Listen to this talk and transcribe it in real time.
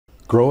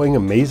Growing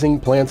amazing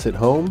plants at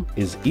home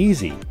is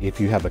easy if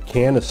you have a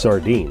can of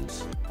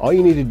sardines. All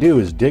you need to do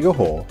is dig a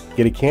hole,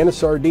 get a can of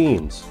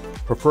sardines,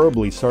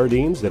 preferably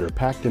sardines that are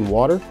packed in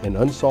water and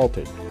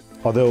unsalted.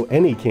 Although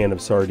any can of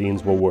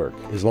sardines will work,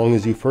 as long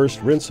as you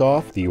first rinse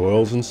off the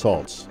oils and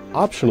salts.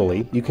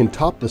 Optionally, you can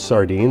top the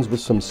sardines with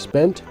some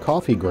spent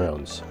coffee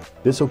grounds.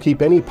 This will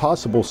keep any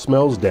possible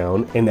smells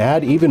down and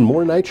add even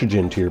more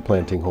nitrogen to your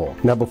planting hole.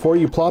 Now before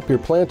you plop your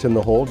plant in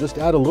the hole, just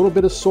add a little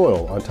bit of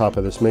soil on top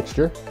of this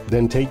mixture.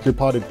 Then take your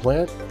potted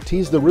plant,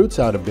 tease the roots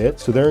out a bit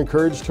so they're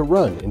encouraged to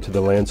run into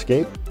the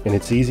landscape, and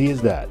it's easy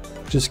as that.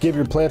 Just give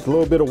your plant a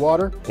little bit of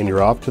water and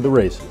you're off to the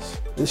races.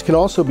 This can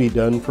also be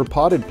done for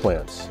potted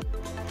plants.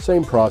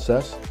 Same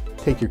process.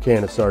 Take your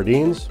can of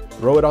sardines,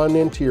 throw it on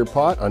into your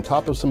pot on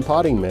top of some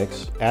potting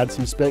mix, add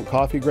some spent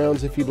coffee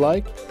grounds if you'd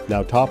like,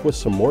 now top with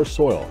some more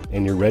soil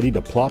and you're ready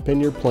to plop in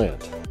your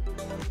plant.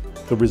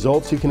 The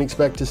results you can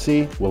expect to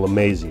see will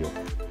amaze you.